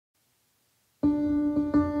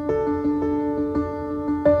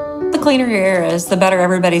cleaner your air is, the better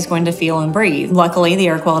everybody's going to feel and breathe. Luckily, the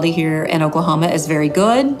air quality here in Oklahoma is very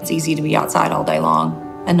good. It's easy to be outside all day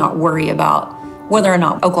long and not worry about whether or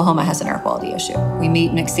not Oklahoma has an air quality issue. We meet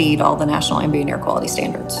and exceed all the national ambient air quality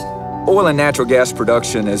standards. Oil and natural gas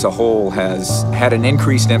production as a whole has had an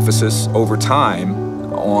increased emphasis over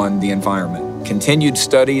time on the environment. Continued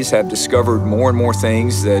studies have discovered more and more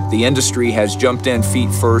things that the industry has jumped in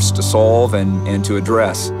feet first to solve and to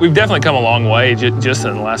address. We've definitely come a long way just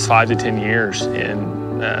in the last 5 to 10 years in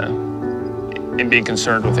being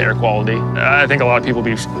concerned with air quality. I think a lot of people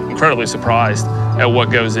will be incredibly surprised at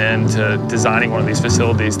what goes into designing one of these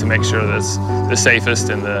facilities to make sure that's the safest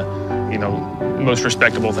and the most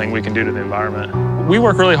respectable thing we can do to the environment. We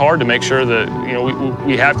work really hard to make sure that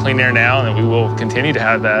we have clean air now and that we will continue to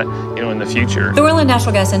have that in the future. The oil and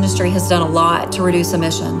natural gas industry has done a lot to reduce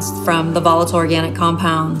emissions from the volatile organic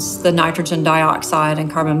compounds, the nitrogen dioxide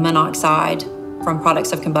and carbon monoxide from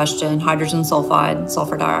products of combustion, hydrogen sulfide,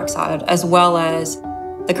 sulfur dioxide, as well as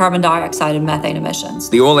the carbon dioxide and methane emissions.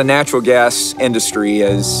 The oil and natural gas industry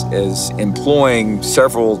is employing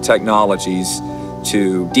several technologies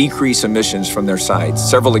to decrease emissions from their sites.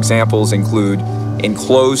 Several examples include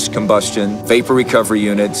enclosed combustion, vapor recovery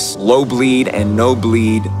units, low bleed and no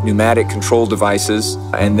bleed pneumatic control devices,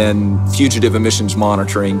 and then fugitive emissions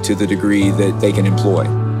monitoring to the degree that they can employ.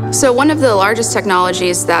 So one of the largest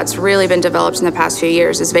technologies that's really been developed in the past few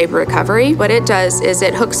years is vapor recovery. What it does is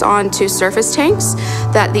it hooks onto surface tanks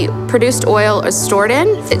that the produced oil is stored in.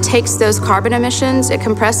 It takes those carbon emissions, it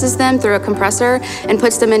compresses them through a compressor and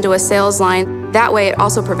puts them into a sales line. That way it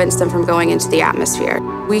also prevents them from going into the atmosphere.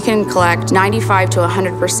 We can collect 95 to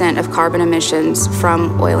 100% of carbon emissions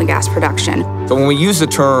from oil and gas production. So when we use the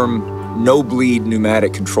term no-bleed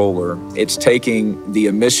pneumatic controller, it's taking the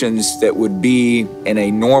emissions that would be in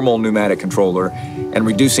a normal pneumatic controller and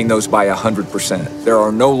reducing those by 100%. There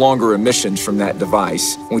are no longer emissions from that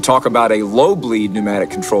device. When we talk about a low-bleed pneumatic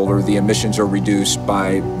controller, the emissions are reduced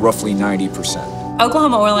by roughly 90%.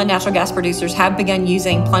 Oklahoma oil and natural gas producers have begun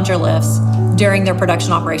using plunger lifts during their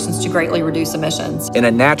production operations to greatly reduce emissions. In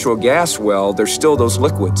a natural gas well, there's still those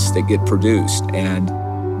liquids that get produced, and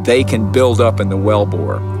they can build up in the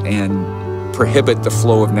wellbore and prohibit the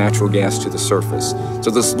flow of natural gas to the surface. So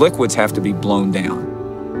those liquids have to be blown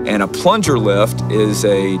down. And a plunger lift is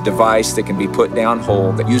a device that can be put down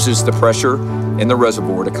hole that uses the pressure in the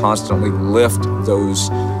reservoir to constantly lift those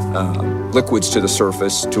liquids to the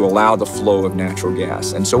surface to allow the flow of natural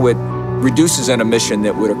gas. And so it reduces an emission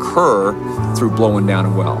that would occur through blowing down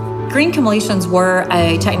a well. Green completions were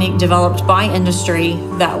a technique developed by industry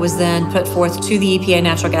that was then put forth to the EPA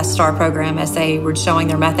Natural Gas STAR program as they were showing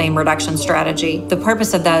their methane reduction strategy. The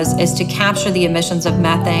purpose of those is to capture the emissions of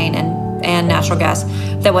methane and natural gas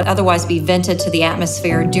that would otherwise be vented to the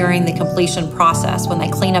atmosphere during the completion process when they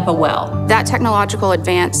clean up a well. That technological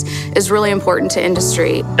advance is really important to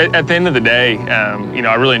industry. At the end of the day,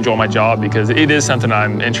 I really enjoy my job because it is something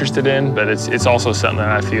I'm interested in, but it's also something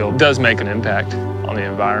that I feel does make an impact on the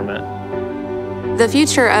environment. The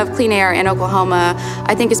future of clean air in Oklahoma,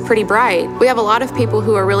 I think, is pretty bright. We have a lot of people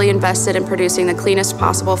who are really invested in producing the cleanest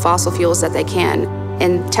possible fossil fuels that they can.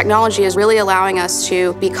 And technology is really allowing us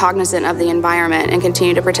to be cognizant of the environment and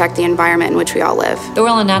continue to protect the environment in which we all live. The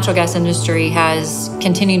oil and natural gas industry has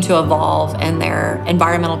continued to evolve in their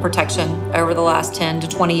environmental protection over the last 10 to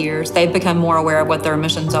 20 years. They've become more aware of what their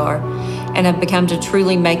emissions are and have become to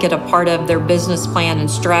truly make it a part of their business plan and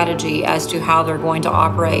strategy as to how they're going to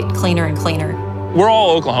operate cleaner and cleaner. We're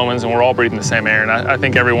all Oklahomans and we're all breathing the same air, and I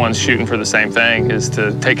think everyone's shooting for the same thing, is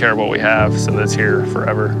to take care of what we have so that it's here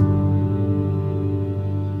forever.